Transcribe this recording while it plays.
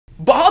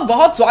बहुत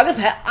बहुत स्वागत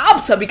है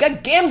आप सभी का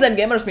गेम्स एंड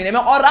गेमर्स मीने में।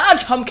 और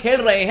आज हम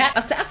खेल रहे हैं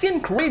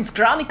Assassin's Creed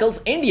Chronicles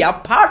India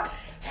Part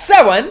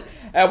 7।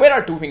 Where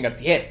are two fingers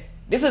here?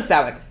 This is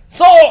 7.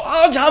 So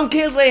आज हम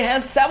खेल रहे हैं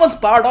 7th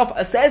part of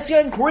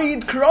Assassin's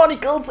Creed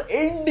Chronicles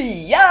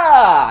India.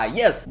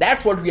 Yes,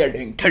 that's what we are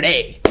doing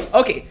today.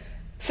 Okay.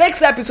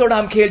 6 episode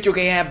हम खेल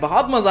चुके हैं,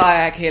 बहुत मजा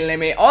आया है खेलने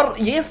में और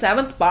ये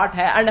 7th पार्ट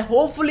है एंड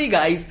होपफुली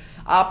गाइज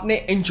आपने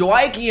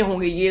एंजॉय किए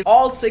होंगे ये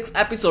all 6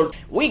 episodes.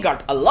 We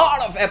got a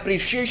lot of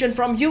appreciation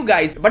from you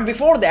guys. But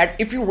before that,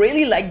 if you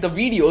really like the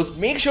videos,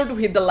 make sure to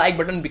hit the like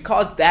button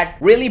because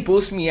that really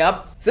boosts me up.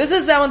 So this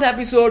is 7th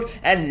episode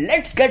and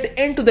let's get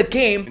into the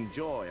game.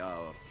 Enjoy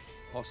our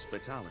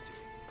hospitality.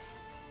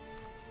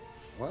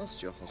 Whilst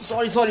your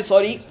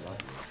Sorry.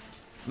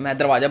 मैं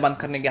दरवाजा बंद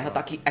करने गया था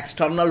ताकि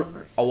external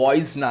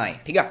voice ना आए,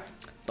 ठीक है।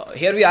 तो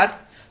here we are.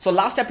 So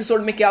last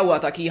episode में क्या हुआ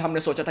था कि हमने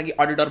सोचा था कि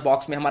ऑडिटर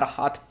बॉक्स में हमारा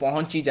हाथ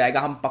पहुंच ही जाएगा,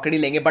 हम पकड़ ही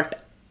लेंगे, बट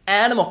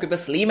एंड मौके पे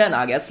स्लीमैन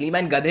आ गया।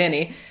 स्लीमैन गधे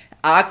ने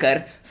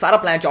आकर सारा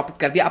प्लान चौपट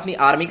कर दिया, अपनी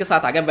आर्मी के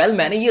साथ आ गया। वेल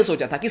मैंने ये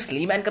सोचा था कि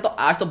स्लीमैन का तो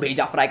आज तो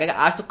भेजा फ्राई करेगा,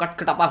 आज तो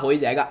कटकटापा हो ही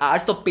जाएगा,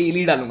 आज तो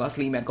पेली डालूंगा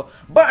स्लीमैन को,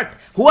 बट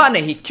हुआ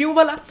नहीं। क्यों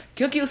बोला?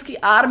 क्योंकि उसकी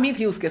आर्मी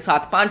थी उसके साथ,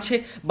 5-6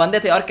 बंदे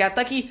थे और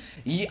कहता कि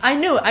I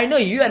know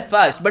you are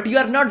fast, but you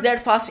are not that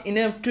fast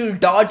enough to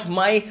dodge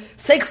my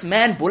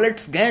 6-man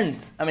bullets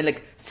guns. I mean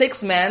like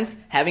 6 men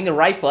having a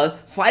rifle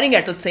firing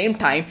at the same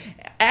time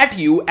at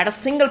you at a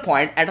single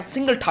point at a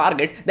single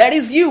target. That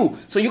is you,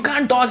 so you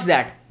can't dodge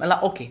that. मतलब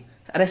okay,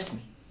 arrest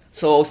me.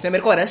 So उसने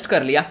मेरे को arrest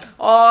कर लिया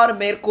और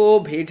मेरे को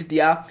भेज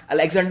दिया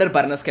अलेक्जेंडर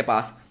बर्नस के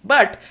पास।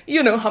 बट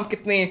यू नो हम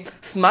कितने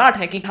स्मार्ट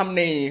हैं कि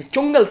हमने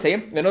चुंगल से,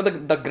 you know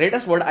the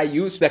greatest word I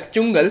use,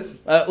 चुंगल,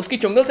 उसकी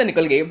चुंगल से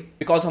निकल गए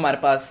बिकॉज हमारे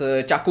पास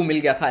चाकू मिल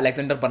गया था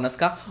अलेक्जेंडर बर्नस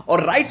का।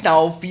 और right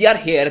now we are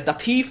here the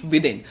thief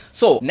with in.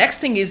 So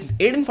next thing is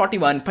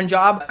 1841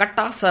 Punjab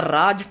कट्टा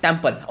सराज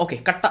टेम्पल। ओके,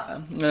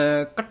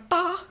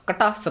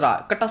 कट्टा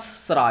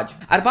सराज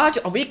अरबाज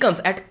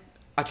अवेकन्स एट,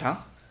 अच्छा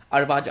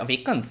Arbaaz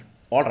awakens,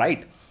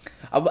 alright.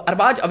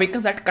 Arbaz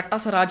awakens at Katta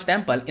Saraj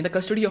Temple in the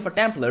custody of a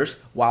Templars.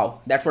 Wow,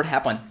 that's what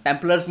happened.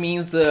 Templars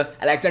means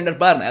Alexander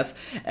Burnus.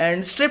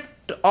 And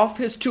stripped of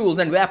his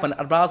tools and weapon,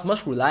 Arbaz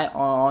must rely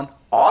on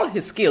all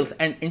his skills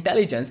and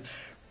intelligence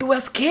to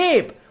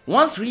escape.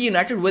 Once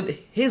reunited with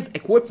his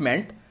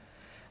equipment,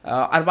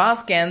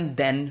 Arbaz can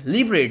then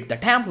liberate the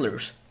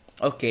Templars.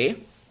 Okay.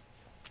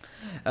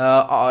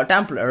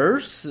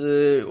 Arbaz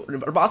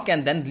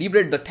can then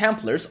liberate the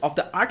Templars of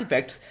the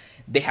artifacts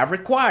they have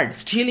required,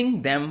 stealing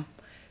them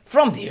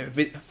from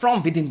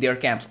within their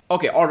camps.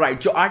 Okay, alright,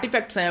 जो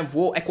artifacts हैं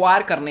वो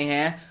acquire करने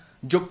हैं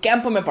जो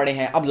camp में पड़े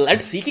हैं। अब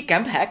let's see कि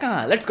कैंप है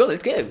कहाँ। Let's go.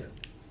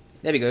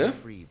 There we go.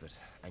 Free, but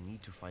I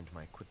need to find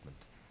my equipment.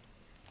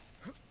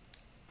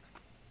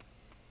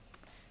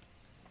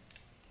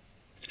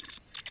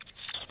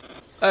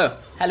 Oh,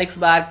 helix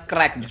bar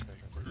cracked,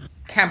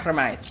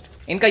 compromised.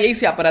 इनका यही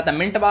से आता रहता है,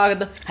 मिनट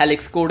बाद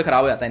हेलिक्स कोड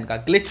खराब हो जाता है इनका,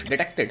 glitch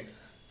detected.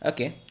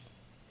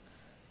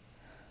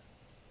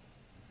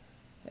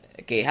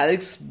 Okay,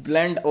 helix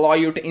blend allow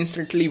you to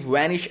instantly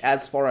vanish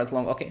as far as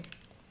long. Okay.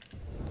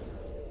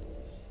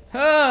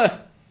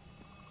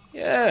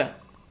 Yeah.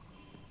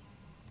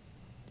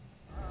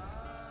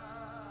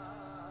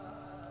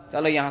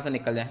 चलो यहां से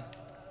निकल जाए।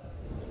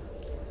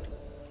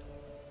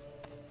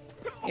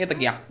 ये तक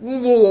गया।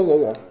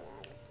 Whoa.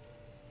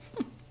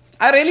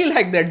 I really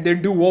like that they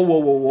do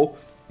whoa.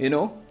 You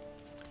know.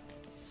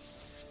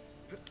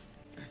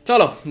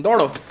 चलो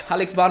दौड़ो,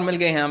 हेलिक्स बार मिल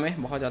गए हैं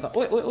हमें बहुत ज्यादा।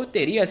 ओए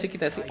तेरी ऐसी की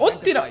तैसी। ओ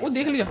तेरा, वो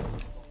देख लिया।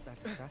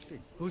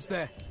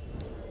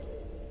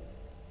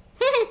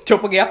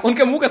 छुप गया,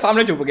 उनके मुंह के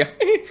सामने छुप गया।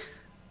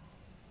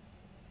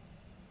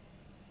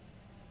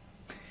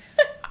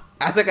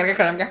 ऐसे करके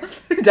खड़ा क्या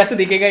जैसे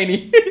दिखेगा ही नहीं।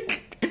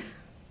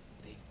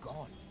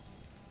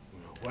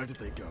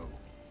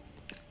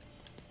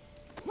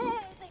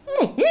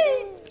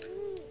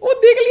 ओ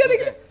देख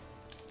लिया।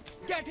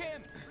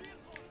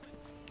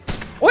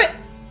 ओए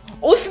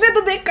उसने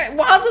तो देख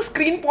वहां से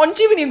स्क्रीन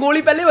पहुंची भी नहीं,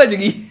 गोली पहले बज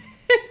गई।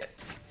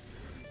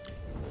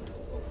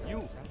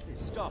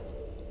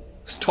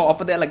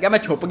 स्टॉप दे लग गया, मैं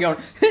छुप गया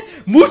हूं।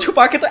 मुंह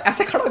छुपा के तो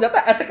ऐसे खड़ा हो जाता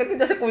है, ऐसे करके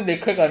जैसे कोई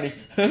देखेगा नहीं।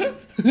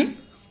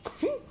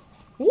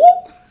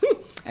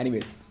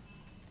 एनीवेज,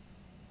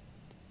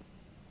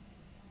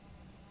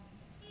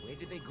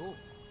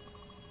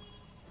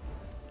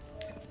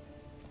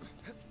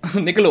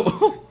 निकलो।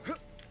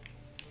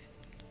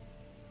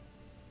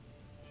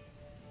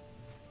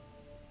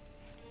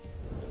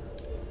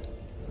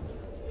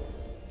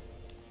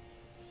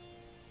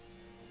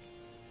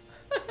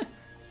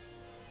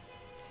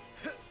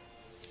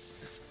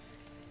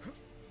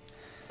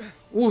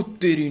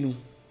 तेरी नू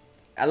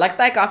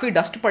लगता है काफी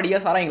डस्ट पड़ी है,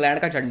 सारा इंग्लैंड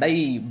का झंडा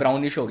ही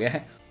ब्राउनिश हो गया है।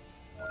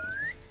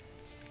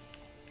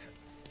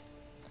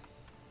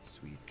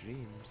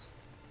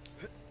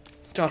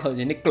 चलो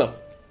जी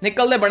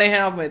निकल दे बड़े हैं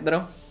आप इधर।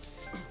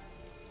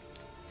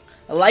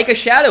 Like a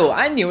shadow,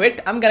 I knew it,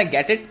 I am gonna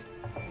get it.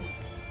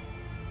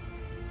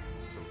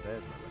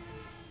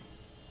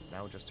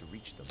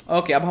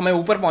 Okay, अब हमें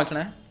ऊपर पहुंचना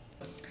है।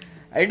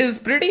 इट इज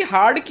प्रीटी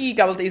हार्ड कि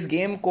क्या बोलते इस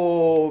गेम को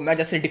मैं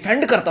जैसे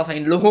डिफेंड करता था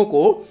इन लोगों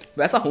को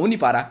वैसा हो नहीं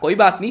पा रहा। कोई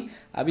बात नहीं,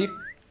 अभी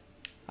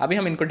अभी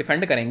हम इनको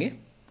डिफेंड करेंगे।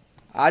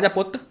 आजा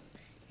पुत,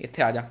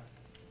 इत्थे आजा।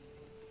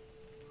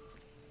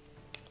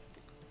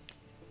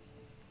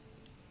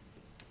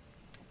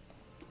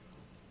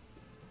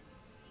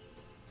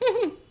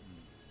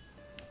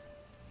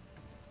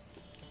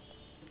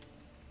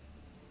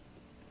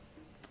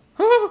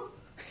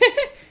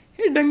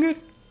 डंगर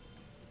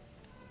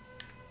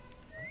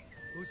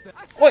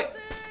ओए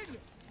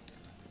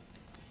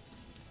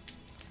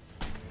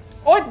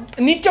ओए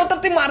नीचे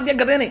उतरते मार दिया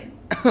गधे ने।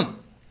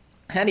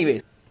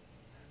 Anyways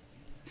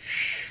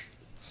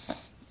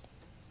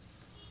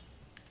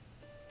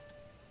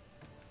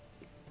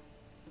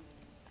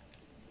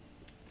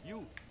You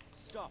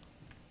stop.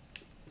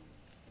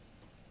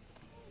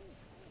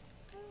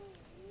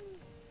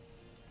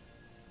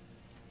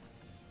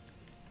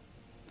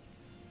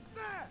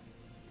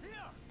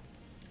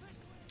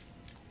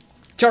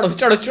 चढ़ो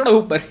चढ़ो चढ़ो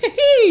ऊपर।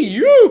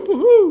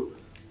 यूहू।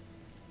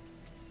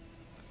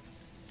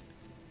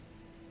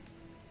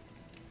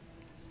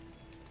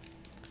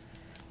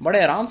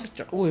 बड़े आराम से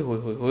चढ़। ओए होए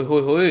होए होए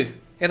होए होए,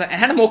 ये तो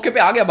एहन मौके पे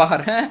आ गया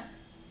बाहर हैं।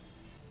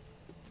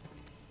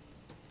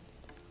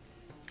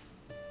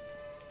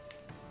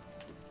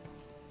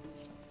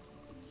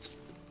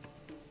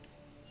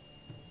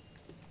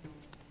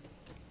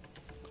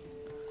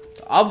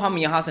 तो अब हम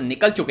यहां से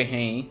निकल चुके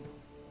हैं।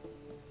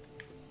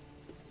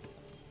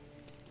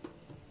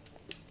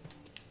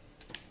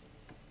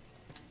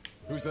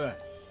 Who's there?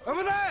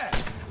 Over there!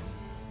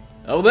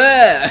 Over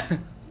there!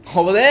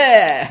 Over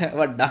there!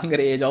 वड्डा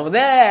अंग्रेज over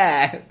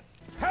there!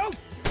 Help!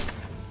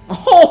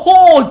 हो हो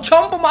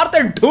जंप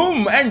मारते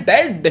doom and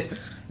dead.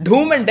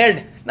 Doom and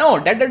dead. No,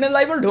 dead and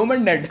alive or doom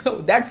and dead.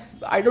 That's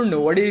I don't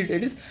know what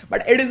it is,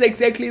 but it is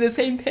exactly the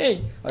same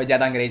thing. और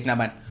ज्यादा अंग्रेज ना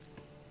बन।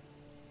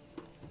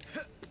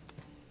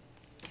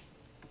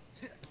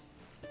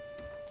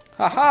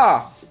 हाहा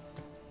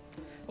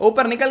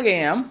ऊपर निकल गए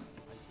हैं हम।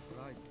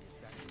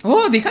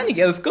 ओ दिखा नहीं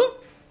क्या उसको?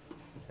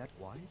 Is that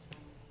wise?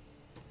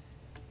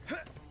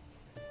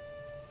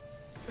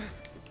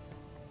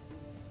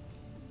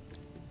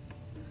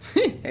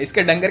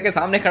 इसके डंगर के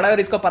सामने खड़ा है और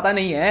इसको पता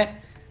नहीं है।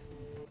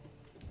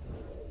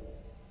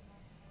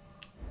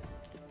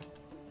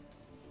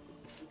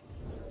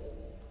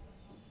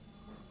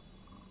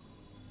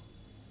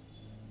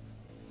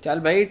 चल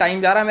भाई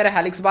टाइम जा रहा है, मेरा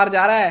हेलिक्स बार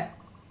जा रहा है।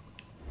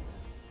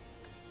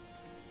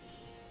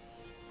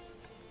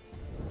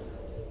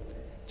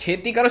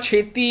 छेती करो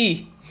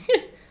छेती।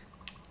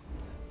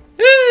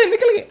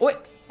 निकल गए। ओए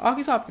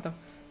आगे साहब की था।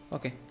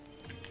 Okay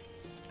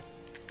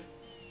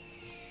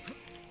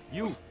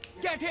You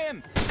get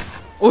him!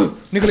 ओह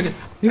निकल गए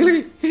निकल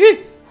गए।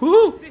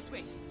 This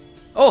way!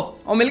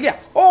 ओ मिल गया।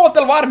 ओ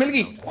तलवार मिल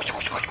गई।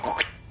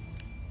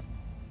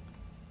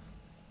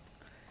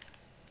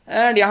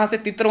 एंड यहां से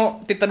तितर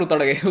उतर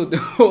गए।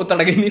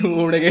 उतर गए नहीं,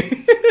 उड़ गए।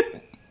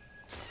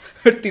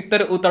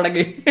 तितर उतर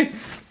गए।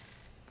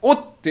 ओ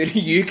तेरी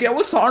ये क्या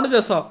वो सांड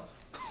जैसा।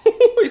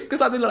 इसके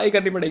साथ ही लड़ाई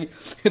करनी पड़ेगी।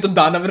 ये तो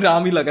दानव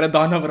राम ही लग रहा है,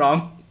 दानव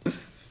राम।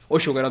 ओ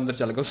शुगर अंदर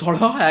चल गया।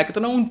 सोड़ा है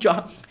कितना ऊंचा,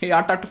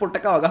 8-8 फुट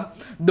का होगा।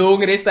 2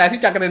 अंग्रेज तो ऐसे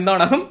ही चक देता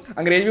होना।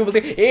 अंग्रेज भी बोलते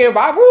ए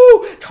बाबू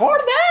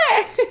छोड़ दे।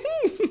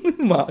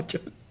 माच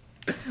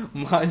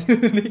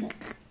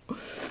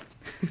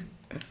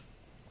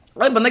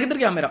अरे बंदा किधर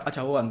गया मेरा?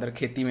 अच्छा वो अंदर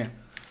खेती में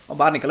और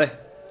बाहर निकले।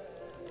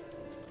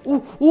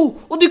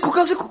 ओ देखो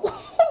कैसे,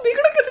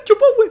 देखना कैसे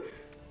छुपा हुआ है।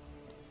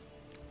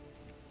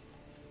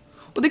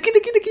 ओ देखिए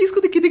देखिए देखिए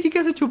इसको, देखिए देखिए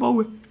कैसे छुपा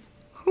हुआ है।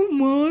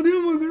 मार दिया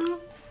मगड़ा।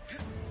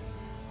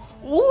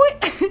 ओए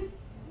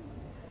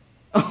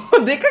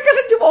देखा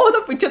कैसे छुपा हुआ था,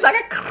 पीछे से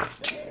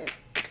आके।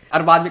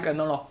 अरबाज भी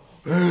कहना ना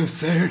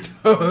सेठ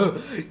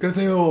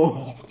कैसे हो।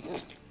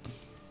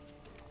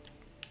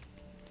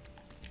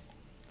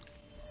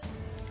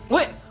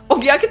 ओए ओ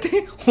गया कितने,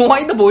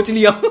 वहीं दबोच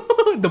लिया।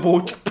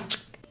 दबोच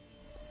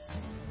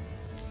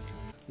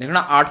देखना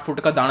 8 फुट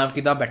का दानव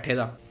किधर बैठे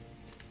था।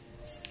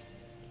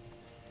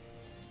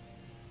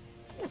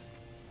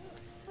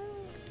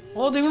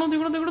 ओ देखना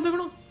देखना देखना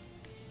देखना।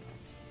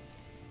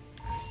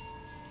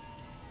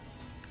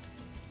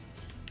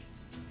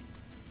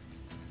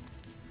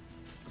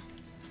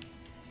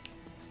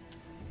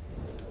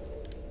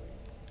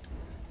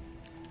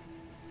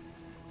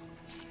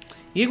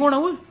 ये कौन है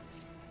वो?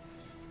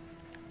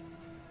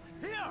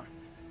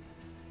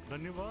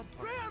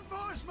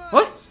 Reinforcement!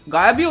 ओए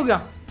गायब भी हो गया।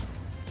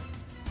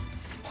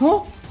 हो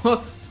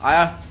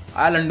आया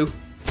आया लंडू।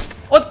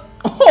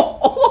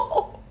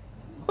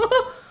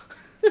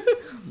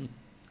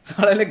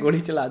 साले ने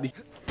गोली चला दी।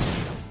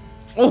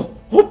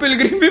 ओह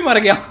पिलग्रिम भी मर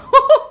गया।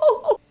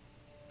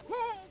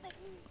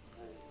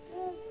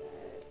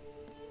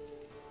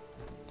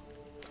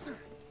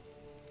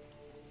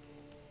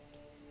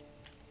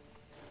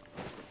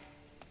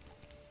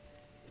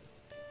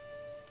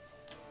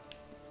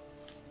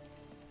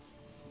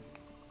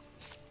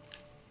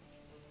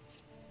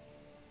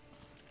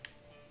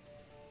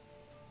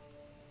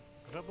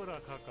 रब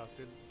रखा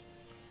कातिल।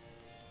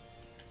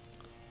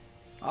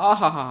 हा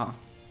हा हा।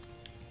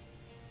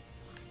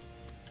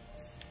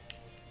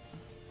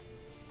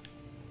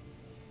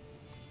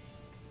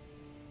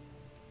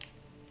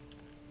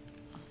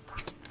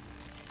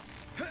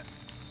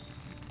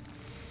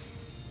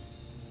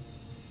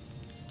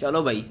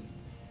 चलो भाई।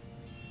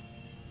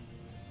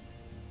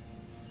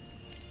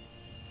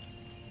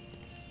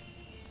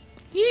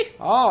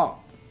 हाँ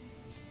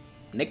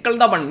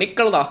निकलदा बन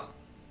निकलदा।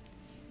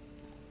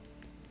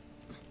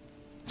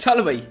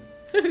 चल भाई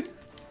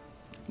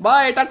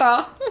बाय टाटा।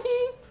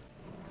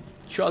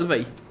 चल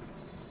भाई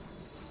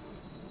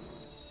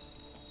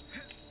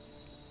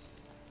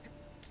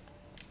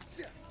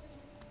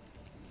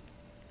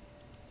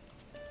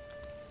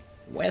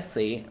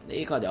वैसे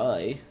देखा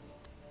जाए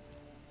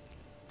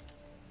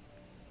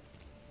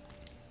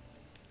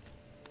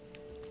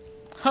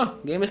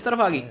हाँ गेम इस तरफ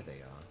आ गई।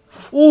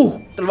 ओह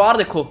तलवार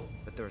देखो।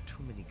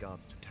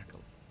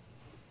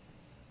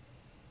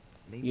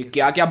 ये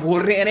क्या क्या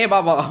बोल रहे हैं रे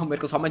बाबा, मेरे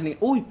को समझ नहीं।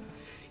 ओह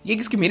ये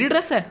किसकी, मेरी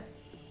ड्रेस है?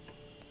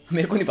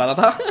 मेरे को नहीं पता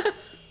था।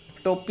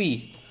 टोपी,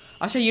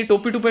 अच्छा ये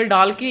टोपी टोपी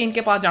डाल के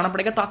इनके पास जाना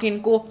पड़ेगा ताकि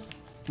इनको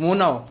वो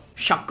ना हो,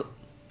 शक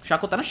शक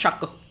होता है ना,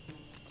 शक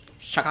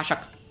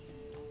शकाशक।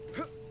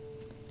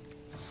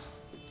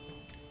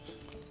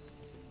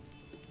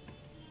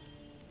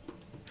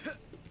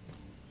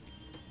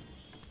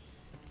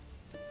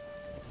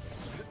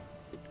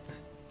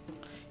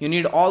 You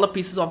need all the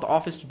pieces of the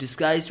office to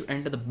disguise to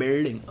enter the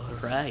building. All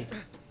right.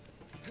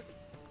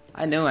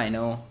 I know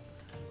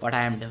what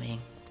I am doing.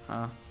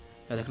 हाँ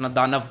ये देखना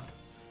दानव,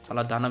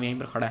 साला दानव यहीं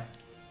पर खड़ा है।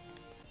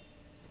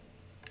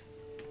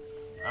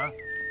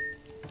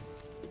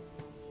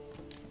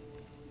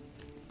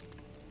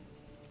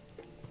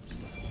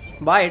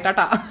 बाय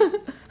टाटा।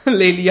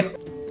 ले लिया।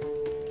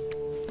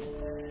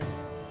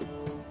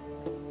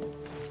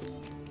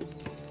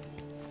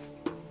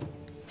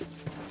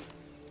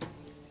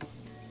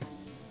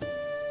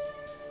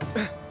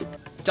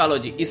 चलो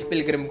जी इस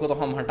पिलग्रिम को तो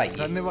हम हटाइए।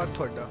 धन्यवाद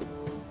थोड़ा।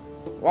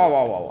 वाह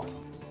वाह वाह वाह।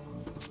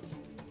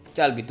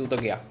 चल भी तू तो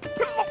गया।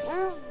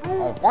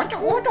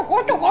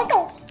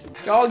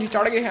 चल जी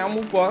चढ़ गए हैं हम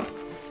ऊपर।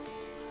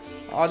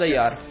 आ जा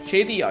यार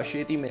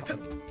शेती में।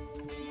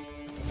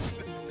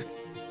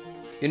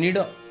 You need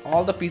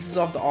all the pieces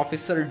of the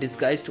officer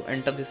disguised to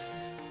enter this.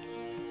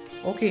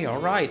 Okay,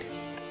 all right.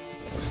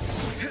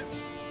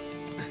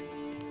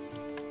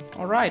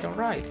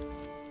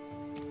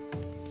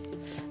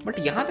 But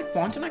यहां तक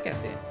पहुंचना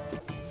कैसे है?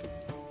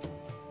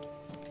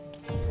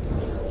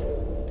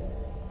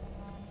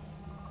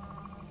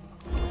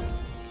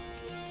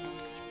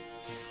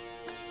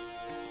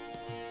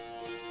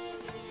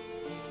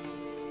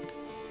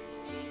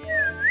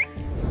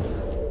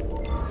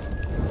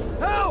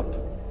 Help!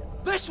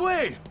 This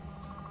way!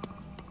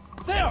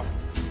 There!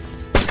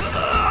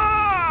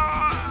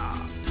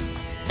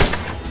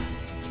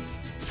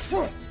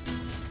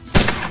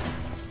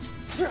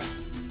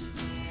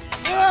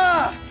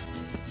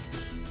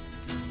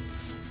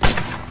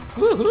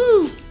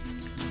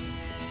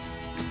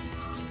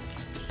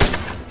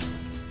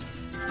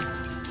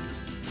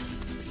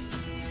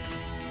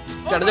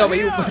 चढ़ जाओ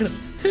भाई ऊपर।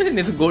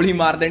 नहीं तो गोली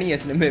मार देनी है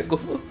इसने मेरे को।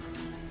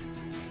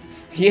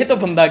 ये तो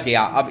बंदा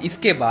गया, अब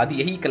इसके बाद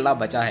यही कल्ला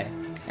बचा है।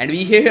 एंड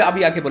ये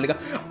अभी आके बोलेगा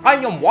I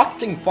am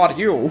watching for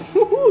you.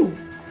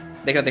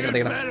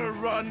 देखना।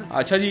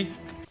 अच्छा जी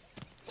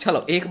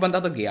चलो एक बंदा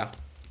तो गया।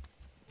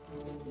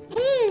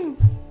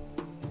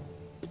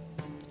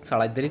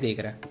 साला इधर ही देख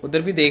रहा है,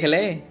 उधर भी देख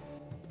ले।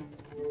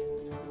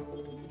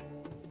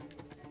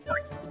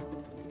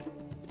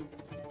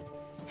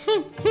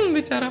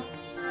 बेचारा।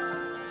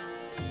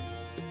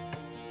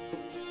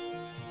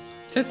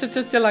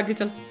 चल आगे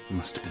चल।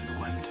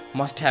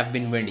 Must have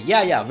been wind.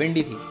 या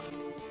विंडी थी।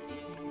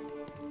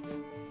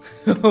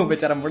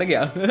 बेचारा मुड़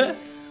गया।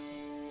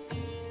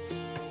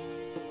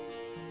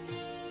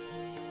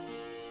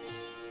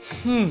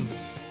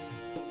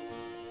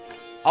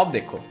 अब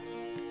देखो,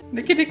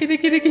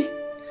 देखी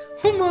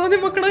मां ने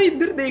मकड़ा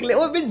इधर देख ले।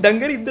 अबे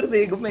डंगर इधर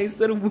देख, मैं इस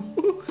तरफ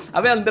हूं।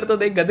 अबे अंदर तो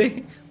देख गधे।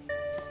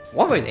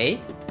 What was it?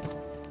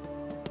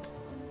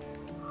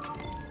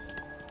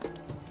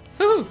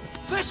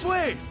 This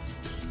way!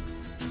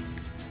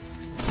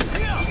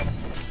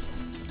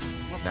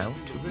 Now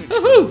to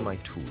retrieve my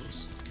tools.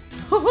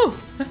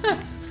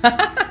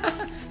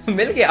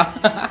 मिल गया।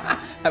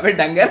 अबे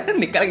डंगर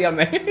निकल गया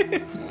मैं।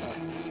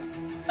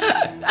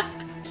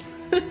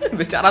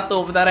 बेचारा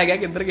तोपता रह गया,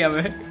 किधर गया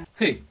मैं।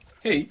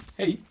 हे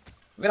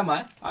मेरा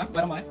मार।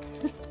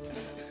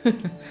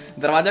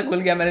 दरवाजा खुल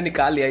गया, मैंने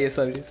निकाल लिया ये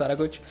सब सारा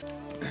कुछ।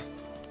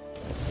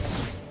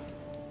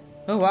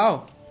 Oh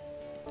wow.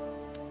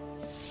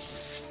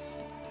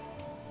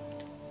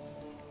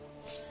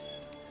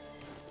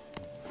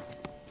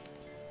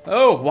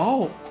 Oh wow!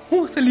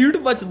 Oh, salute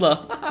बचदा।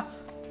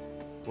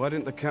 Why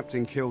didn't the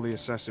captain kill the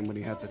assassin when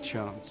he had the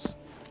chance?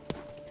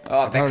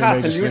 देखा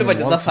सल्यूट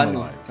बचदा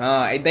सानू।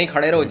 हाँ इतना ही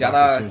खड़े रहो,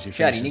 ज्यादा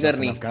शहरी नहीं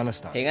करनी,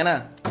 ठीक है ना?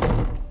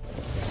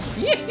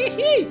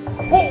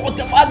 ओ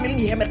तलवार मिल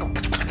गई है मेरे को।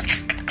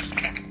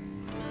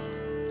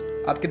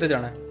 अब किधर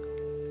जाना है?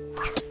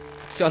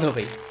 चलो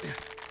भाई।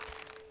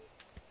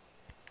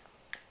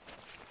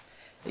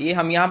 ये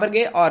हम यहाँ पर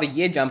गए और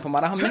ये जंप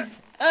मारा हमने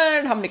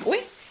एंड हमने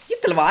ओए ये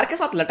तलवार के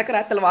साथ लटक रहा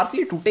है, तलवार से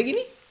ये टूटेगी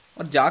नहीं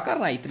और जा कर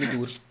रहा है इतनी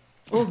दूर।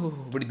 ओह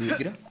बड़ी दूर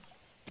गिरा।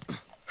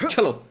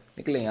 चलो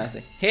निकले यहाँ से।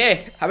 हे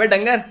हमें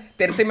डंगर,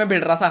 तेरे से मैं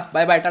भिड़ रहा था,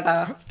 बाय बाय टाटा।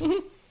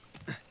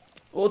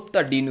 ओ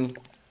तडीनू,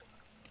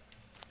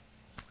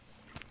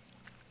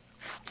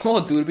 ओ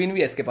दूरबीन भी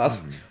है इसके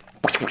पास।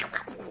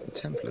 The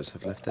Templars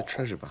have left their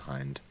treasure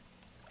behind,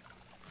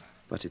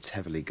 but it's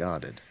heavily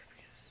guarded.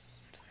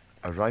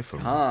 A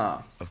rifleman?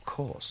 हाँ, Of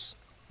course.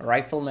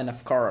 Rifleman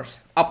of course.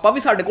 अपा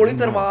भी साढ़े कोल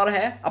तलवार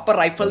है। अपा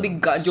राइफल दी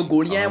जो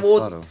गोलियां हैं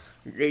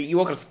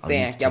वो कर सकते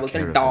हैं, क्या बोलते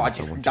हैं, डॉज।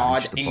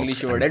 डॉज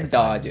इंग्लिश वर्ड है,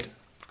 डॉज।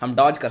 हम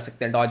डॉज कर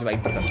सकते हैं, डॉज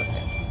वाइपर कर सकते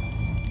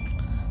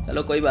हैं।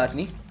 चलो कोई बात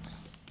नहीं,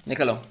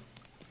 निकलो।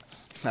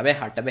 अबे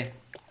हट बे,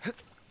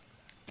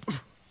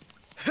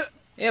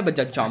 ए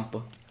बच्चा जंप।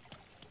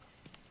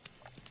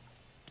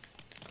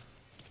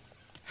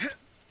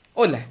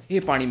 ओ ले, ये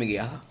पानी में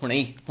गया,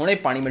 हुणे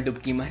पानी में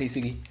डुबकी मारी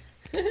सीगी।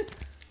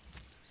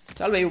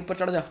 चल भाई ऊपर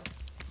चढ़ जा।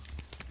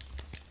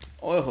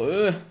 ओए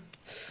होए,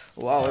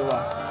 वाह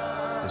वाह।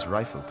 This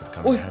rifle could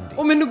come in handy.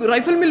 ओ मैनू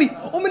राइफल मिली।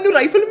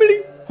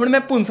 हुण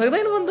मैं भुन सकदा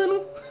इन बंदा नू।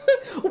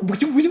 ओ बुझ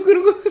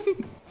करूंगा।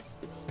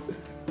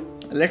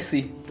 Let's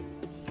see.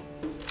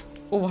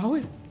 ओ वाह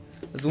ओए,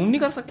 जूम नहीं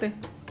कर सकते।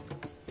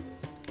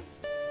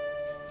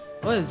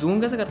 ओए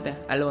जूम कैसे करते हैं?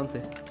 L1 से।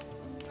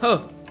 हो,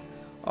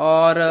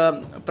 और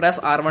प्रेस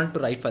R1 टू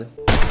राइफल।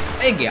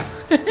 ए गया।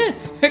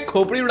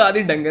 खोपड़ी उड़ा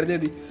दी डंगर दे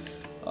दी।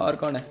 और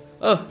कौन है?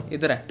 ओह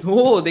इधर है।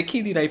 ओ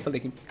देखी थी राइफल,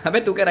 देखी। अबे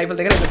तू क्या राइफल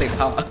देख रहा है?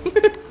 देखा।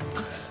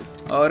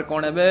 और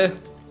कौन है बे?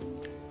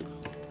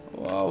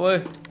 वाह ओए,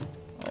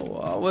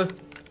 वाह ओए,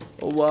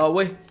 वाह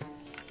ओए,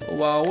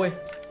 वाह ओए।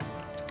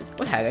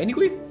 ओ हैगा ही नहीं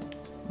कोई,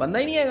 बंदा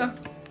ही नहीं हैगा।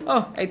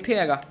 ओह इत्थे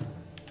हैगा।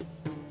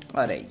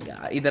 अरे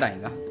यार इधर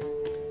आएगा।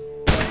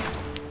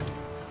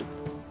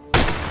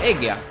 एक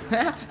गया।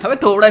 हमें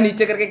थोड़ा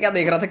नीचे करके क्या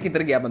देख रहा था,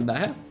 किधर गया बंदा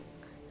है?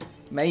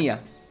 मैं ही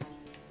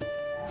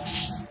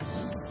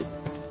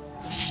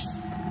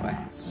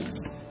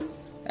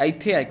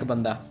इत्थे एक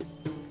बंदा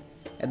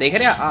देख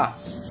रहे आ।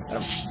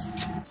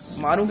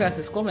 मारूं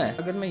कैसे इसको मैं?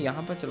 अगर मैं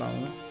यहाँ पर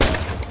चलाऊंगा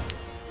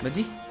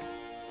बजी।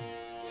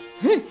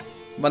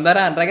 बंदा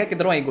रहा क्या,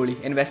 किधरों आई गोली?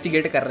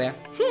 इन्वेस्टिगेट कर रहे हैं।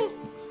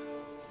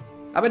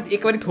 अबे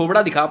एक बार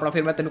थोबड़ा दिखा अपना,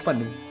 फिर मैं तेन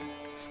भन्नू।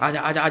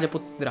 आजा आजा आजा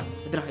पुत्र,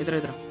 इधर इधर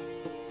इधर।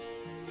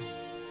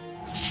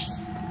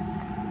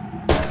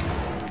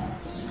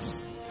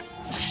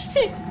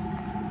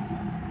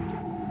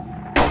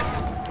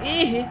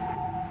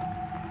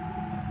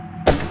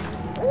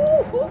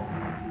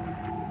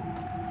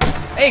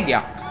 ए गया।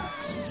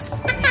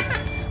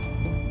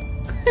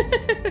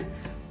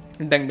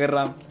 डंगर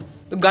राम।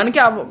 तो गन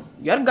क्या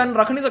यार, गन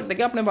रख नहीं सकते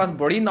क्या अपने पास?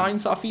 बड़ी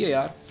नाइंसाफी है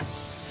यार।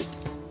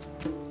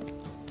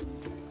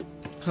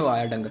 वो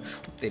आया डंगर,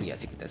 तेरी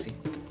ऐसी की तैसी।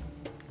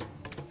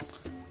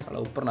 चलो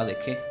ऊपर ना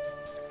देखे।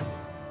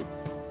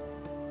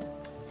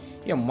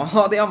 ये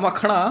महादेव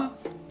मखना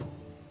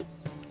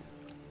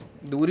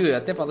दूरी हो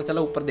जाते, पता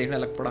चला ऊपर देखने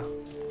लग पड़ा।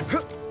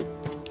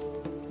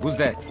 Who's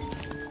that?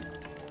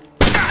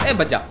 ए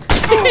बच्चा।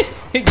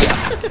 गया।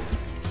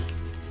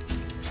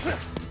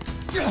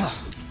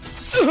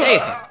 ए,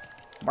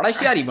 बड़ा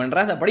शियारी बन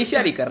रहा था, बड़ी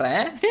शियारी कर रहा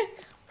है।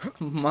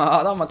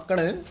 मारा मक्कड़।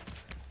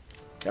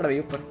 चढ़ भाई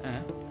ऊपर।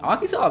 आ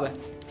किस हिसाब है?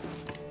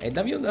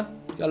 ऐदा भी होगा।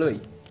 चलो भाई,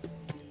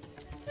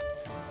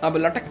 अब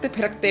लटकते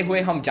फिरकते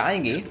हुए हम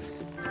जाएंगे।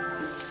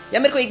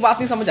 यार मेरे को एक बात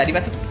नहीं समझ आ रही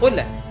वैसे। तो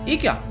ये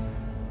क्या?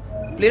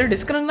 प्लेयर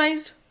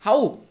डिस्क्रनाइज्ड?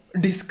 हाउ?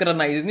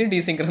 डिस्क्रनाइज्ड नहीं,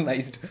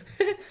 डिसिंक्रनाइज्ड।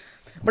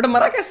 बट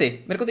मरा कैसे?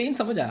 मेरे को तो ये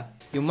समझ आया।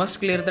 You must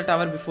clear the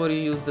tower before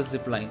you use the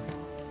zip line.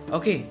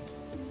 Okay,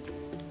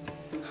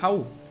 how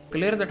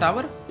clear the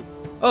tower?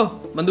 ओह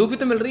बंदूक भी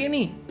तो मिल रही है।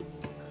 नहीं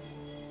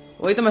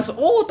वही तो मैं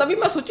ओ तभी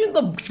मैं सोची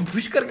तो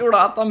भुश करके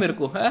उड़ाता मेरे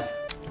को है।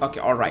 Okay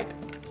alright.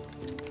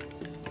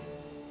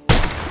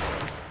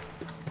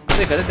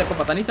 अरे गधे तेरे को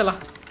पता नहीं चला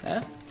है?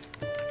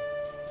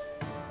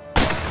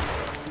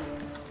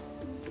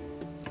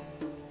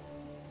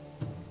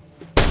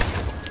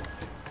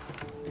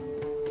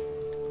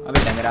 अबे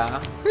डंगरा।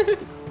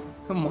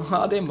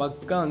 महादे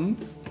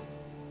मक्कन्स।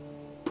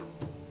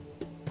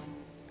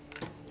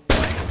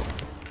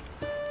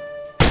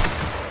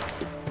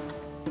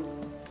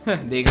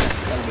 देख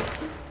चल गए।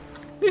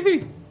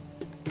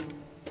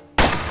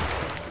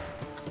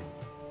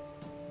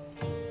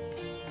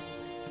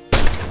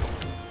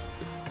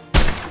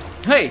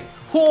 Hey,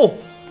 हो,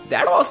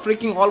 that was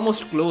freaking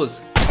almost close.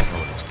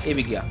 ये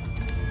भी गया।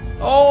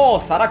 ओह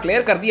सारा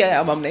क्लियर कर दिया है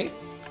अब हमने।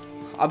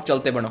 अब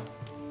चलते बनो।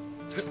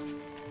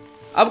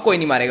 अब कोई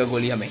नहीं मारेगा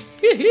गोली हमें।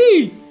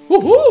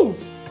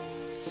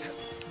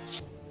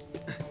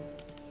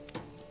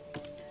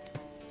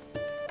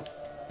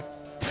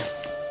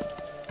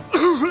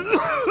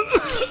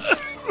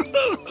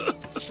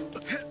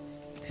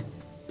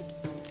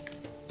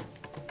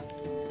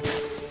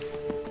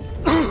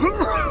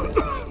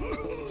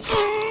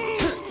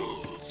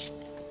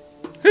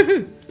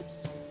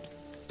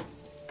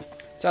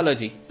 चलो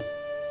जी,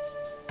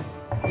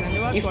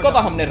 इसको तो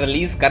हमने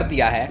रिलीज कर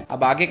दिया है।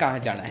 अब आगे कहां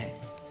जाना है?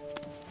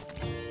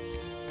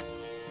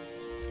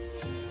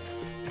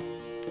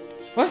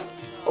 ओए,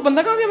 वो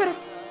बंदा कहां गया मेरा?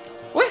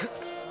 ओए,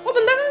 वो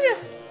बंदा कहां गया?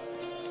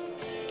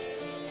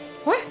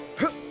 ओए,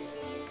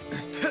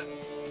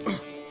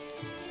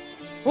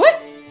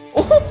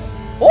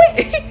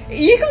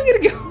 ये कहाँ गिर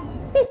गया?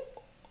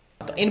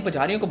 तो इन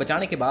पुजारियों को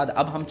बचाने के बाद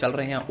अब हम चल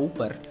रहे हैं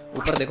ऊपर।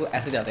 ऊपर देखो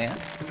ऐसे जाते हैं।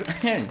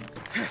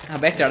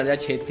 अबे चढ़ जा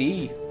छेती।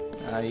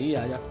 आई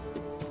आजा।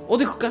 ओ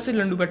देखो कैसे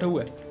लंडू बैठा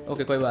हुआ है।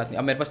 ओके कोई बात नहीं,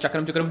 अब मेरे पास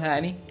चक्रम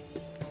है नहीं।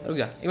 रुक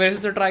जा, एक बार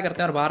से ट्राई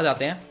करते हैं और बाहर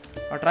जाते हैं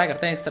और ट्राई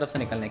करते हैं इस तरफ से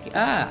निकलने की।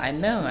 I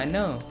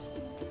know.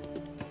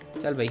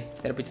 चल भाई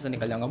तेरे पीछे से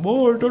निकल जाऊंगा।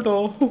 बोल टोटो।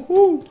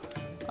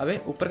 अबे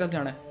ऊपर कैसे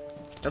जाना है?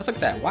 चढ़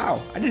सकता है? Wow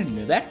I didn't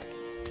know that.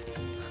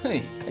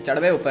 चढ़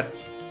गए ऊपर।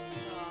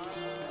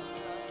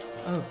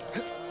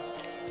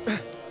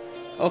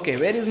 Okay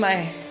where is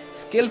my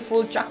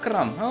skilful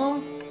चक्रम?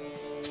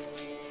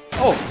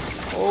 ओह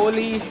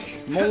होली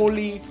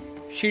मोली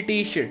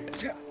शिटी शिट।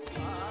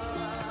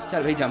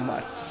 चल भाई जम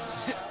मार।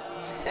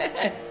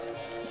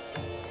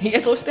 ये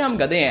सोचते हम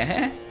गधे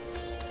हैं।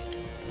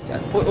 चल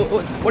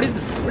व्हाट इज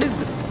दिस?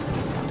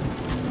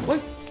 ओए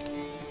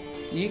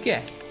ये क्या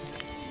है?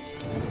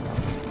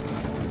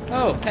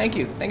 Oh thank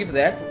you for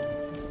that.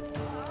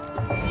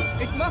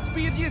 It must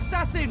be the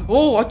assassin.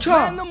 ओह अच्छा,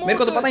 मेरे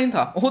को तो पता ही नहीं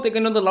था। ओह देखो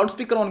इन्होंने लाउड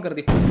स्पीकर ऑन कर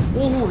दी।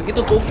 ओह ये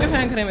तो तोपे फेंक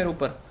रहे हैं मेरे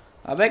ऊपर।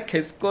 अबे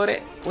खिसको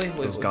रे। ओए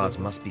Those guards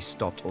must be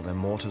stopped or their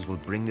mortars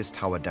will bring this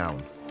tower down.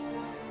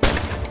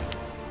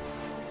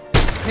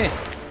 हे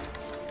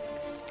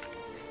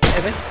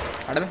अबे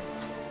हट बे।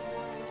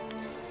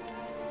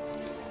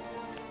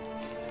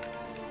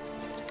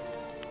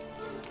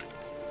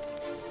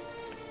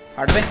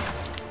 हट बे।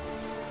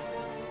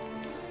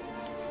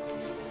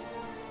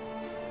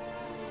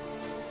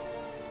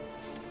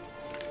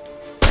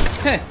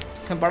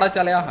 बड़ा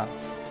चले हा।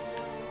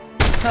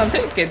 अबे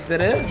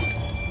किधर?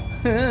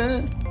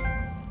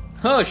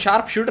 हाँ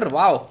शार्प शूटर।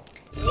 वाओ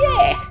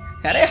ये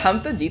अरे हम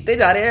तो जीते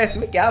जा रहे हैं,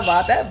 इसमें क्या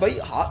बात है भाई।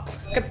 हाँ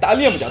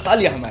तालियां बजाओ,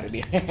 तालियां हमारे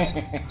लिए।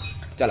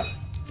 चलो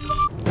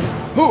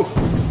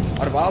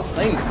अरबाज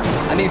सिंह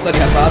नहीं सॉरी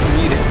अरबाज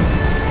मीर है।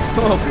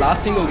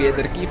 ब्लास्टिंग हो गई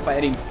इधर की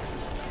फायरिंग।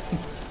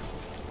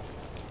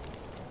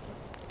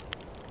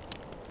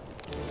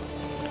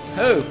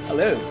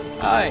 Hello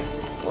hi.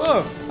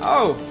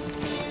 आओ।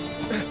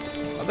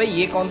 अबे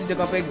ये कौन सी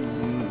जगह पे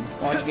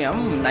पहुंच गए हम?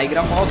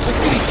 Niagara Falls.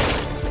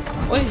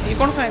 ओए ये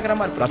कौन फेंक रहा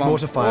हमारे पर?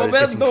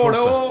 ओबे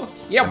दौड़ो।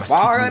 ये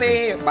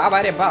बाबा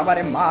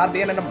रे मार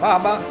देना ना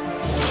बाबा।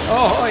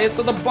 ओह ये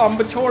तो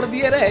बम छोड़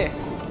दिए रे।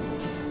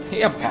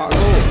 ये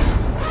भागो।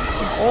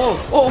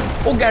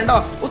 ओ गैंडा।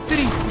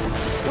 उत्तरी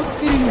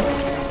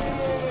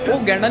ओ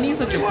गैंडा नहीं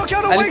सच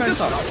एलिफेंट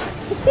था।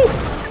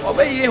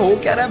 अबे ये हो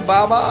क्या रहा है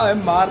बाबा?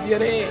 मार दिया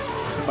रे।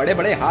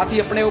 बड़े हाथी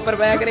अपने ऊपर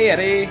फेंक रहे।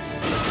 अरे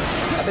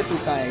अबे तू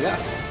कहाँ आएगा?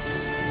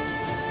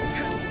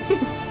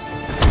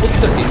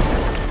 उत्तर।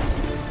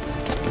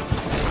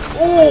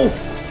 Oh,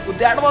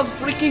 that was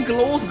freaking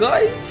close,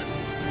 guys.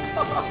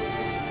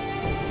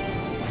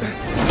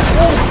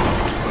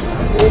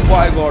 Oh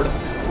my god.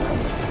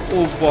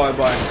 Oh boy.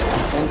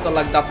 उनको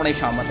लगता अपने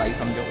शामत आई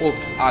समझो। ओह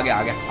आ गया।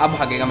 अब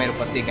भागेगा मेरे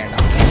ऊपर से गैंडा।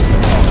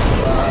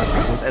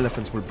 Those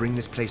elephants will bring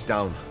this place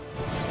down.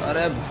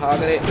 अरे भाग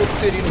रे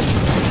उत्तरी।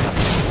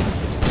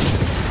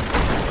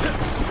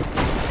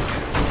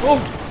 ओह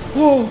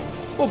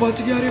बच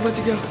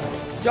गया।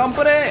 जंप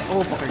रे।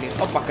 ओह पकड़ लिया।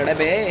 अब पकड़े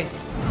बे।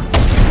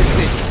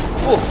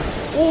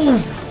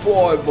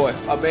 ओह बॉय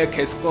अबे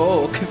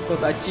खिसको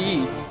ताची।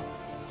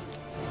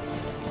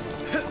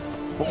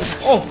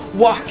 ओह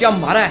वाह क्या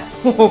मारा है।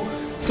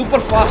 Super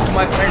fast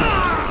my friend.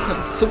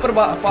 Super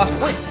fast.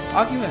 ओए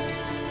आ क्यों है?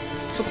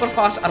 Super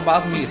fast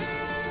Arbaaz Mir.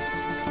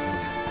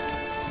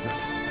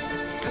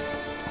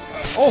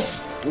 ओह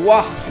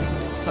वाह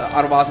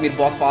अरबाज मीर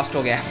बहुत फास्ट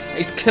हो गया।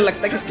 इसके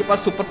लगता है कि इसके पास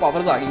सुपर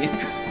पावर्स आ गई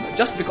हैं।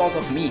 Just because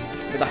of me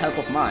with the help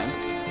of mine.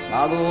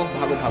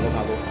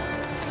 भागो।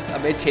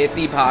 अबे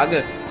छेती भाग,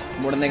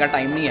 मुड़ने का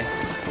टाइम नहीं है।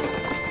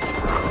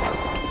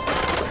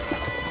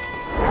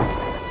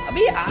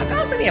 अभी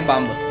कहाँ से नहीं है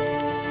बम?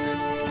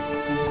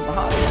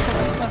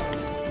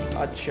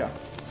 अच्छा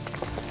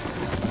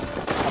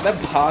अबे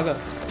भाग।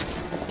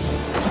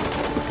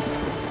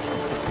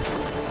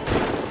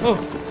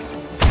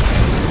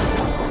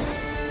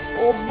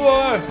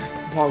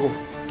 भागो।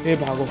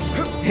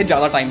 ये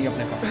ज्यादा टाइम नहीं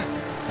अपने पास।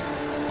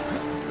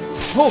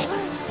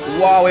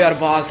 वाह यार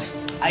बास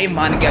आई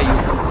मान गया यू।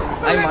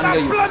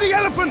 Bloody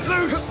elephant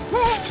loose!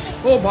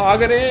 ओ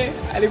भाग रे।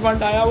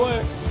 एलिफेंट आया हुआ है।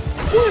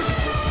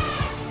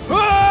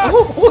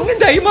 उसने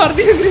डाई मार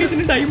दी। अंग्रेज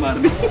ने डाई मार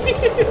दी।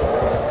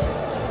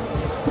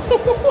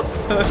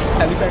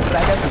 एलिफेंट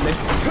रह गया थल्ले।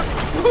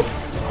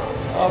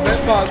 अबे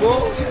भागो।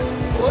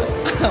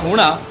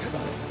 हुणा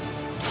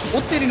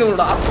उत्तरी ने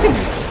उड़ा।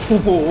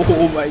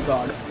 Oh my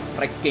God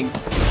trekking.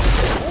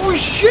 Oh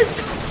shit.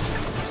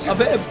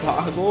 अबे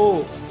भागो।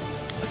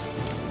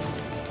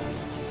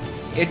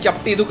 ये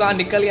चपटी दुकान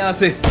निकल यहाँ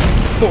से।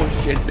 Oh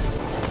shit.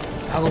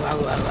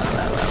 भागो।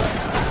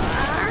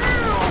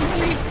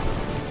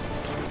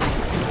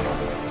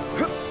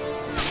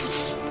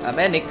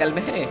 अबे निकल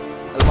बे।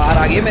 तलवार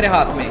आ गई मेरे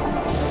हाथ में।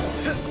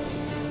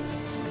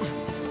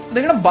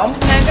 देखना बम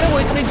फेंक रहे वो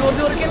इतने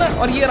जोर के ना,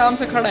 और ये आराम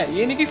से खड़ा है।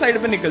 ये नहीं कि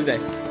साइड पे निकल जाए।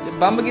 जब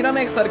बम गिरा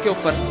ना एक सर के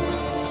ऊपर।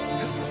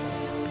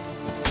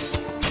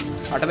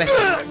 हट बे।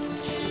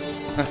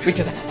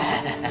 पीछे था।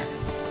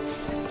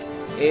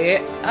 ए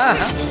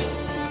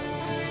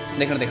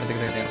देखना देखना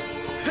देखना देखना।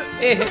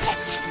 ए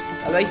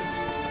चल भाई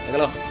देख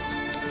लो।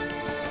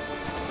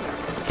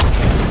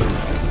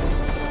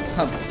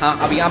 हाँ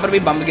अब यहाँ पर भी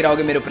बम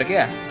गिराओगे मेरे ऊपर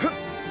क्या?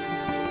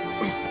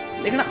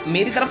 देखना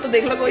मेरी तरफ तो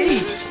देख लो कोई।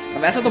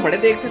 वैसे तो बड़े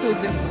देखते थे उस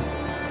दिन।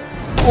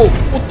 ओ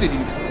तेरी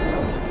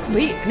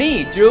भाई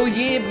नहीं, जो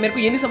ये मेरे को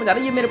ये नहीं समझ आ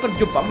रहा, ये मेरे ऊपर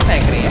जो बम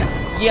फेंक रहे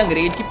हैं ये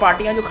अंग्रेज की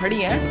पार्टियां जो खड़ी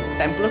हैं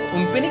टेम्पलर्स,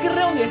 उन पे नहीं गिर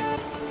रहे होंगे?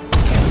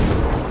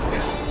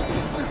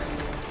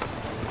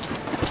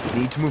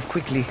 Need to move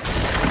quickly.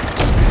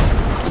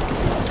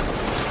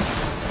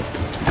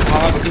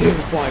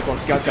 भाई कौन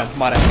क्या जंप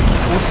मारा है?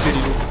 ओ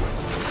तेरी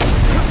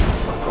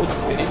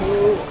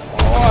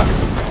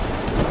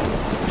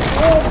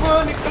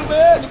निकल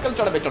बे, निकल,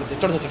 चढ़ बे, चढ़ चढ़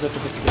चढ़ चढ़।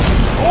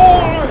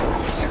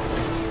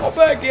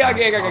 ओबे क्या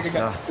गया गया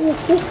गया।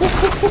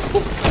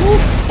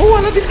 ओ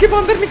अलादीन के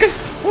बंदर निकल,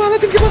 ओ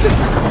अलादीन के बंदर।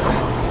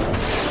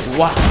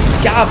 वाह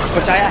क्या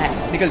बचाया है,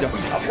 निकल जाओ।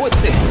 अब वो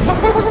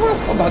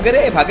भाग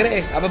रहे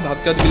अब भाग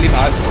चल बिल्ली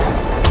भाग।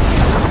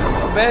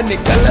 अबे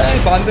निकल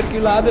बंदर की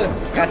औलाद,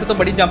 कैसे तो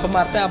बड़ी जंप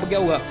मारता है। अब क्या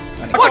हुआ?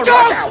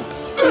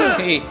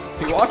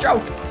 वॉच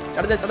आउट,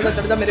 चढ़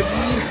जा मेरे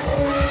वीर।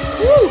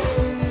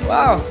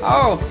 वाह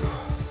आओ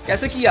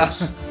कैसे किया?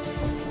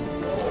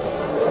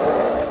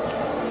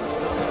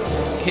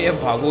 ये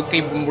भागो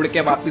के मुड़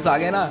के वापस आ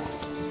गए ना।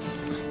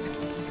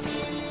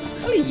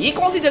 अरे ये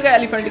कौन सी जगह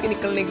एलिफेंट के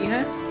निकलने की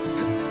है?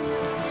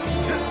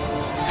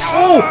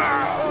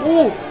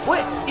 ओए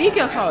ये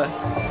क्या था?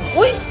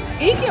 ओए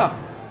ये क्या?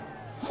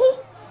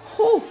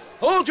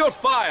 Hold your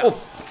fire!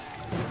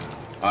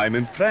 I'm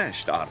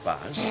impressed,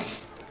 Arbaz.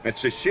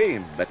 It's a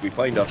shame that we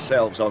find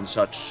ourselves on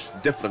such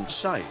different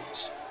sides.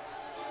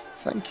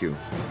 Thank you.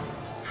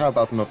 How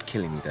about not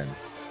killing me then?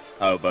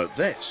 How about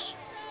this?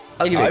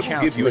 I'll give you a I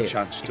chance. will give you a live.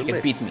 chance to You can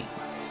live. beat me.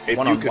 If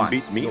you can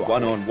beat me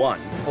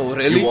one-on-one, Oh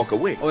really? you walk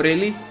away. Oh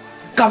really?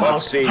 Come What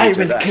out! say you I to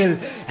will that? kill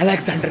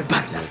Alexander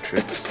Burnus. No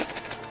tricks.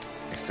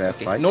 A fair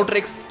fight. No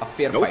tricks, a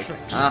fair No fight.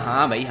 tricks.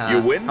 हाँ भाई हाँ।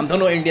 You win, हम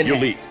दोनों Indian you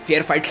हैं। leave.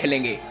 Fair fight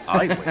खेलेंगे। I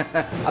win.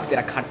 अब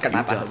तेरा खाट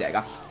कटापा हो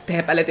जाएगा।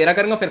 पहले तेरा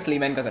करूंगा फिर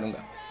स्लीमैन का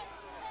करूंगा।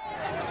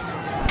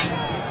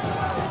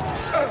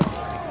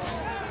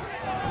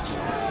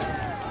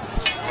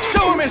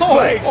 Show him his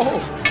place!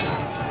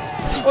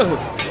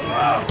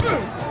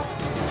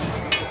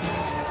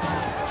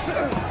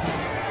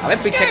 अबे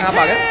पीछे कहाँ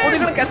भागे? ओ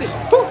देखना कैसे?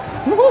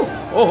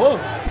 ओहो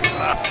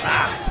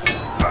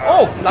ओ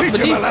लत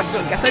बजी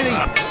कैसे नहीं?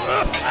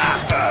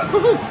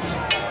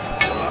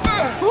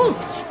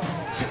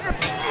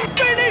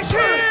 Finish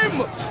him!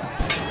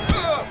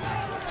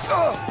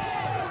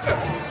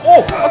 ओ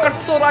कट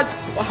सो राज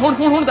हुन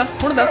 10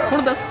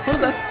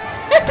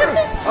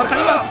 और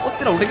खाली बात। ओ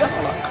तेरा उठ गया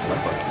साला।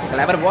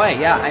 क्लेवर बॉय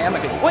या आई एम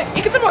ओए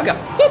ये किधर भाग गया?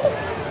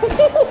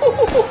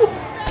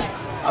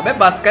 अबे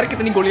बस कर,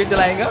 कितनी गोलियां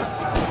चलाएगा?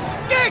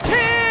 Get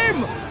him!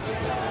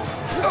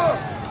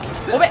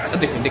 ओबे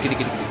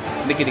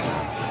देखी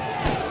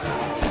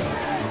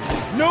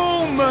No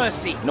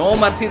mercy! नो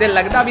मर्सी दे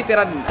लगदा अभी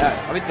तेरा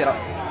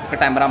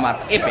कटैमरा मार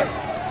ए पे।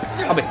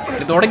 अबे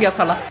ये दौड़ गया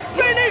साला।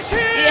 Finish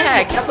him! ये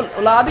है क्या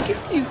औलाद किस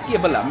चीज की है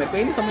भला? मेरे को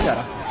ये नहीं समझ आ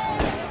रहा।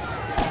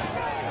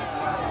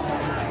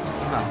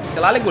 हाँ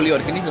चला ले गोली, और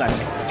क्यों नहीं चलानी?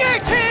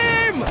 Get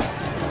him!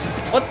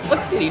 ओ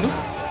तेरी नू।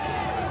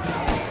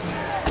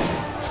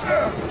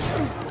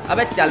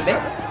 अबे चल बे।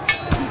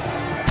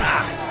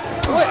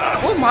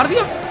 ओए मार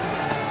दिया।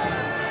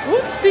 ओ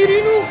तेरी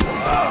नू।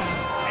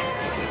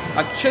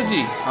 अच्छा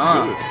जी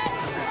हाँ।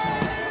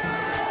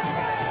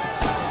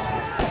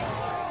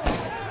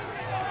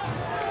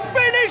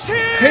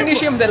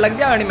 फिनिश हिम दे लग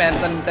गया। मैं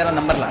तेरा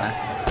नंबर लाना है।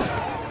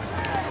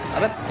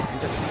 अबे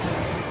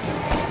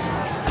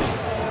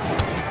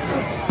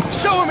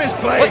Show him his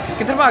place!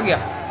 किधर भाग गया?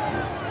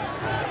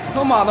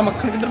 ओ मादा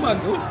मक्खन किधर भाग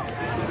गया?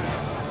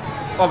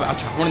 ओबे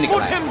अच्छा हुन निकला।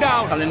 Put him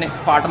down! साले ने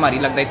फाट मारी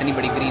लगता है इतनी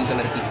बड़ी ग्रीन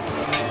कलर की।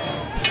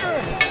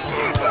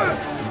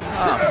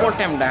 हाँ put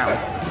him down।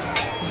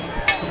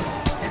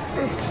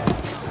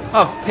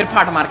 अब फिर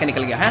फाट मार के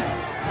निकल गया है।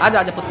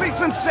 आजा पुत्र। Make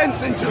some sense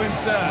into him,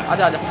 sir!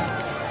 आजा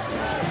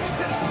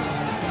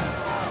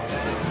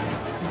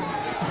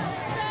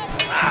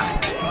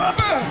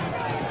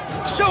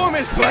Show him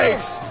his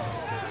place!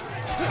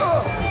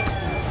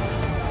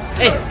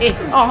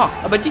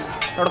 हाँ बच्ची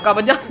तड़का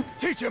बजा।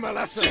 Teach him a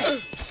lesson! It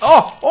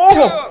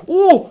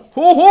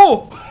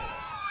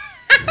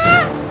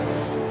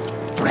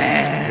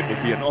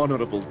will be an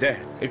honorable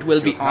death. It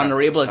will be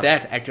honorable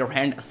death at your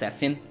hand,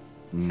 assassin.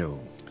 No.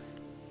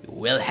 You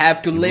will have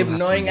to live have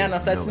to knowing live an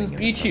assassin knowing an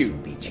beat you.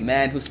 assassin beat The you.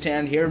 man who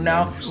stand here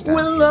now stand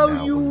will here know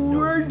now you will know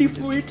were you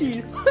were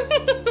defeated.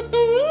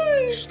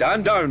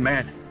 Stand down,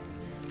 man.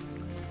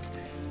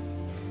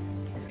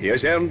 He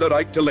has earned the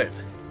right to live.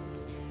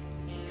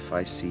 If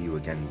I see you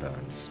again,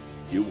 Burns.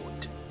 You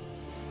won't.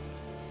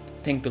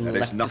 Think to There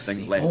left is nothing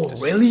to see. left Oh to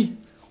see. really?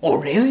 Oh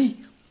really?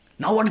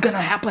 Now what's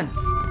gonna happen?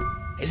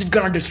 Is it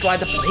gonna destroy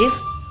the place?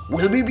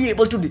 Will we be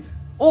able to?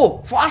 Oh,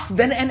 faster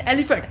than an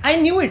elephant! I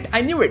knew it!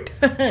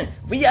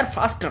 We are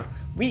faster.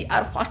 We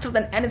are faster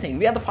than anything.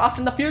 We are the fast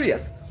and the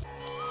furious.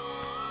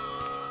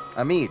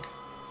 Amid,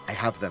 I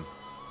have them.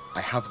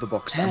 I have the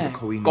box and the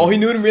Kohinoor.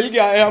 Kohinoor मिल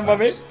गया है हम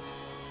हमें.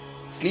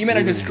 Sleeman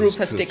and his troops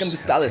has taken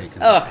this palace.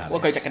 वो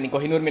कोई चक्कर नहीं.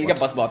 Kohinoor मिल गया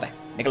बस बहुत है.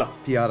 निकलो.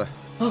 Pyara.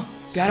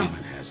 Pyara.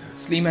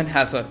 Sleeman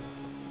has her.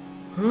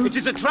 It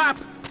is a trap!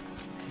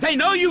 They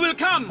know you will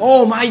come!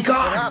 Oh my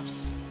God!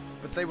 Perhaps,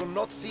 but they will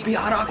not see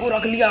प्यारा को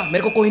रख लिया.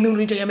 मेरे को कोहिनूर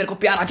नहीं चाहिए, मेरे को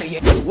प्यारा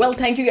चाहिए. Well,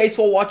 thank you guys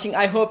for watching.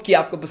 I hope कि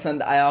आपको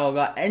पसंद आया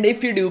होगा. And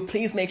if you do,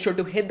 please make sure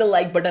to hit the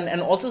like button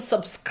and also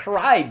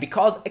subscribe,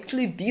 because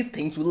actually these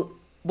things will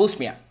boost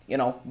me up. You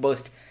know,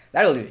 boost.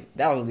 That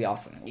will be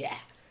awesome. Yeah.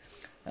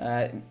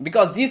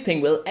 Because these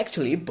things will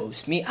actually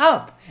boost me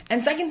up.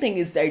 And second thing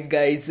is that,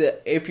 guys,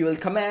 if you will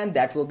comment,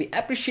 that will be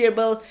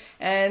appreciable.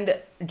 And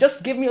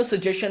just give me a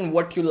suggestion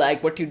what you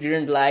like, what you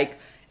didn't like,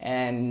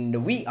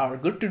 and we are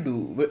good to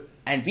do.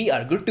 And we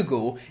are good to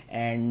go,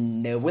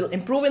 and we'll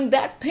improve in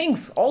that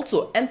things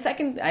also. And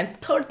second and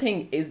third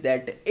thing is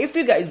that if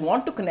you guys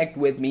want to connect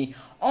with me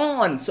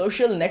on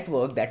social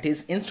network, that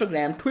is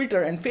Instagram,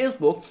 Twitter, and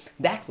Facebook,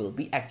 that will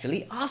be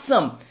actually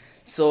awesome.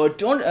 So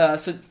don't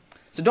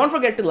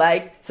forget to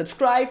like,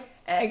 subscribe.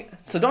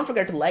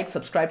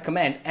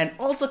 Comment, and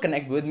also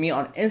connect with me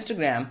on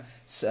Instagram,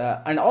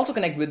 and also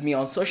connect with me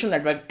on social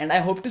network. And I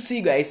hope to see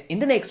you guys in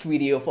the next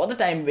video. For the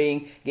time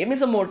being, give me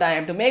some more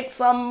time to make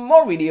some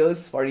more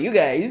videos for you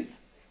guys,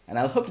 and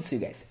I'll hope to see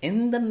you guys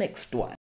in the next one.